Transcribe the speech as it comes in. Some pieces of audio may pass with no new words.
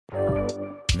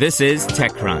This is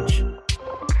TechCrunch.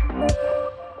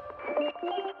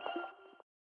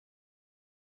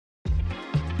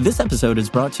 This episode is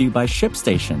brought to you by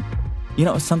ShipStation. You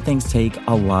know, some things take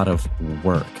a lot of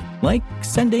work, like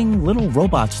sending little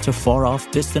robots to far-off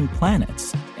distant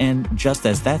planets. And just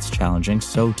as that's challenging,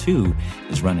 so too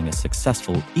is running a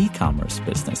successful e-commerce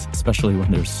business, especially when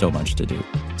there's so much to do.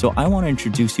 So I want to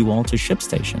introduce you all to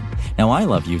ShipStation. Now, I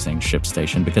love using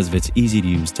ShipStation because of its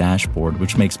easy-to-use dashboard,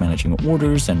 which makes managing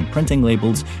orders and printing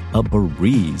labels a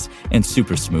breeze and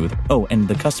super smooth. Oh, and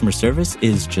the customer service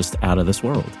is just out of this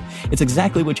world. It's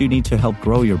exactly what you need to help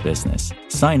grow your business.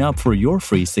 Sign up for your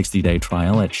free 60-day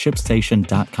trial at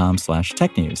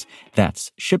shipstation.com/technews.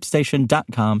 That's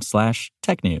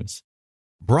shipstation.com/technews.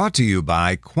 Brought to you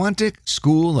by Quantic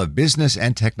School of Business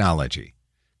and Technology.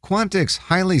 Quantic's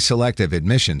highly selective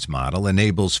admissions model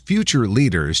enables future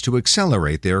leaders to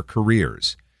accelerate their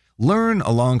careers. Learn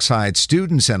alongside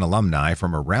students and alumni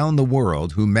from around the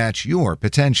world who match your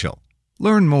potential.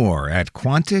 Learn more at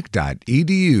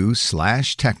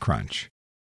quantic.edu/TechCrunch.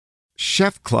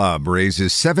 Chefclub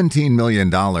raises $17 million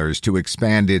to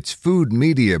expand its food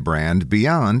media brand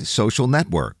beyond social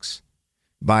networks.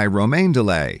 By Romain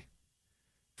Delay.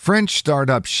 French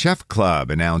startup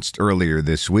Chefclub announced earlier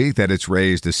this week that it's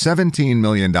raised a $17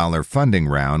 million funding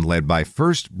round led by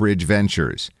First Bridge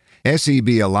Ventures. SEB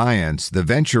Alliance, the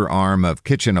venture arm of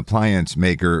kitchen appliance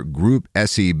maker Group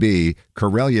SEB,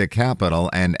 Corellia Capital,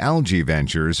 and Algae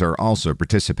Ventures are also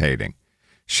participating.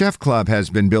 Chefclub has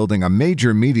been building a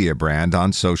major media brand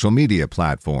on social media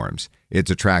platforms.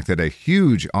 It's attracted a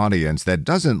huge audience that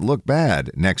doesn't look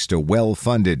bad next to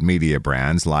well-funded media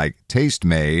brands like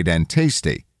Tastemade and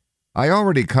Tasty. I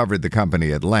already covered the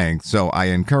company at length, so I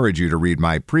encourage you to read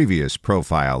my previous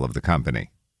profile of the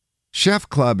company.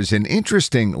 Chefclub is an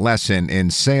interesting lesson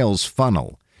in sales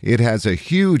funnel. It has a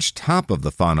huge top of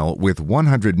the funnel with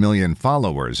 100 million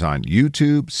followers on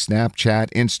YouTube,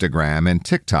 Snapchat, Instagram, and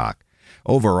TikTok.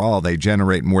 Overall, they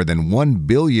generate more than 1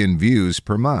 billion views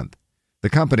per month. The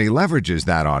company leverages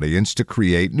that audience to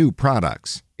create new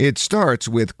products. It starts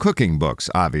with cooking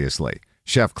books, obviously.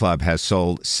 Chefclub has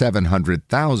sold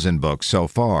 700,000 books so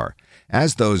far.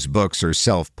 As those books are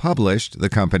self-published, the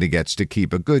company gets to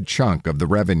keep a good chunk of the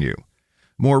revenue.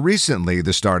 More recently,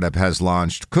 the startup has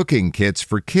launched cooking kits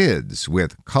for kids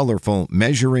with colorful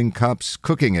measuring cups,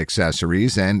 cooking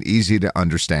accessories, and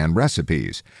easy-to-understand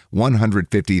recipes.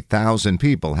 150,000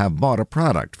 people have bought a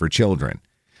product for children.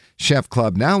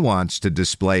 Chefclub now wants to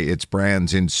display its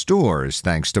brands in stores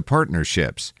thanks to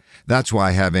partnerships. That's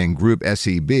why having Group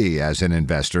SEB as an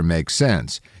investor makes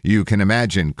sense. You can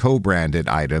imagine co-branded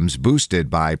items boosted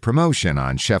by promotion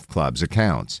on Chefclub's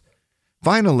accounts.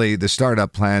 Finally, the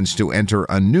startup plans to enter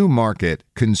a new market,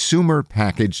 consumer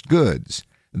packaged goods.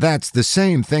 That's the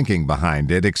same thinking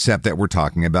behind it, except that we're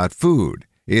talking about food.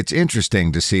 It's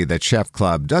interesting to see that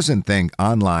Chefclub doesn't think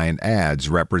online ads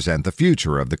represent the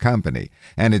future of the company,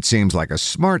 and it seems like a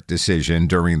smart decision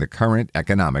during the current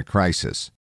economic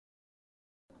crisis.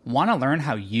 Want to learn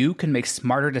how you can make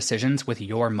smarter decisions with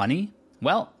your money?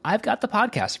 Well, I've got the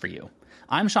podcast for you.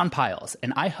 I'm Sean Piles,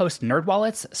 and I host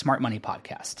NerdWallet's Smart Money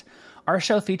Podcast. Our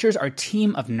show features our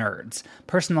team of nerds,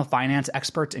 personal finance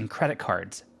experts in credit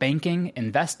cards, banking,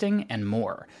 investing, and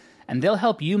more. And they'll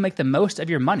help you make the most of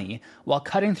your money while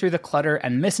cutting through the clutter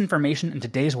and misinformation in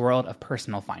today's world of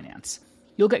personal finance.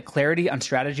 You'll get clarity on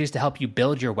strategies to help you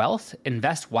build your wealth,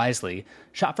 invest wisely,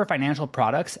 shop for financial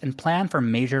products, and plan for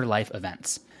major life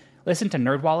events. Listen to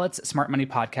NerdWallet's Smart Money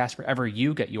Podcast wherever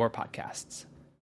you get your podcasts.